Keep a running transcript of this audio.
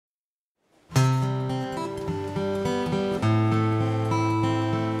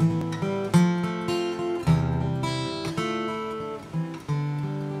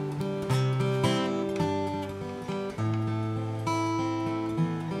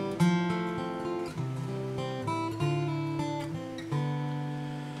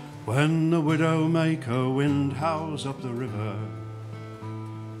When the Widowmaker wind howls up the river,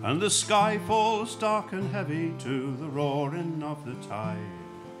 and the sky falls dark and heavy to the roaring of the tide,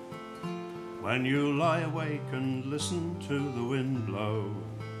 when you lie awake and listen to the wind blow,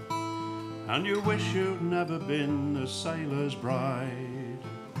 and you wish you'd never been a sailor's bride,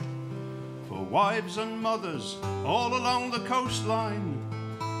 for wives and mothers all along the coastline,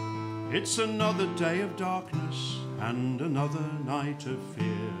 it's another day of darkness and another night of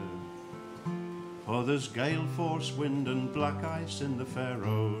fear. For there's gale force wind and black ice in the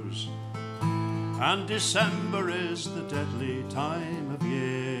Faroes, and December is the deadly time of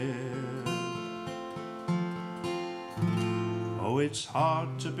year. Oh, it's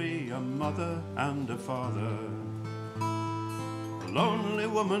hard to be a mother and a father, a lonely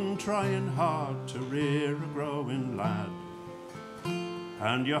woman trying hard to rear a growing lad,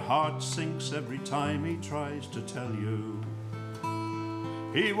 and your heart sinks every time he tries to tell you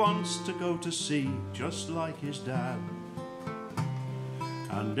he wants to go to sea just like his dad.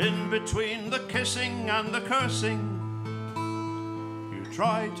 And in between the kissing and the cursing, you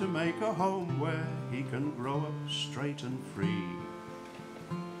try to make a home where he can grow up straight and free.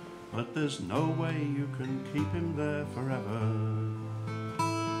 But there's no way you can keep him there forever,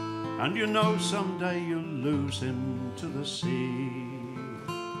 and you know someday you'll lose him to the sea.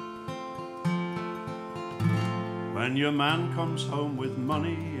 When your man comes home with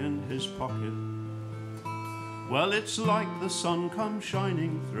money in his pocket, well, it's like the sun comes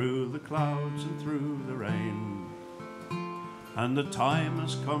shining through the clouds and through the rain, and the time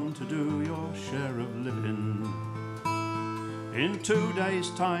has come to do your share of living. In 2 days'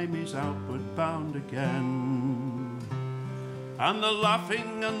 time he's outward bound again, and the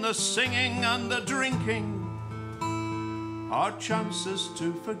laughing and the singing and the drinking are chances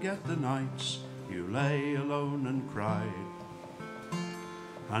to forget the nights you lay alone and cried.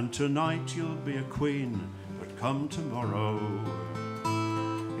 And tonight you'll be a queen, but come tomorrow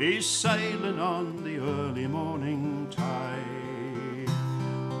he's sailing on the early morning tide.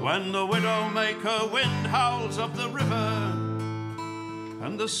 When the Widowmaker wind howls up the river,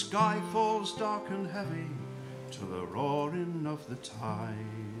 and the sky falls dark and heavy to the roaring of the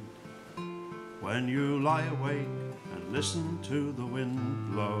tide, when you lie awake and listen to the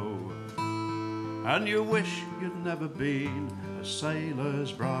wind blow, and you wish you'd never been a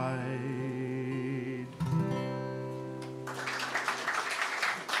sailor's bride.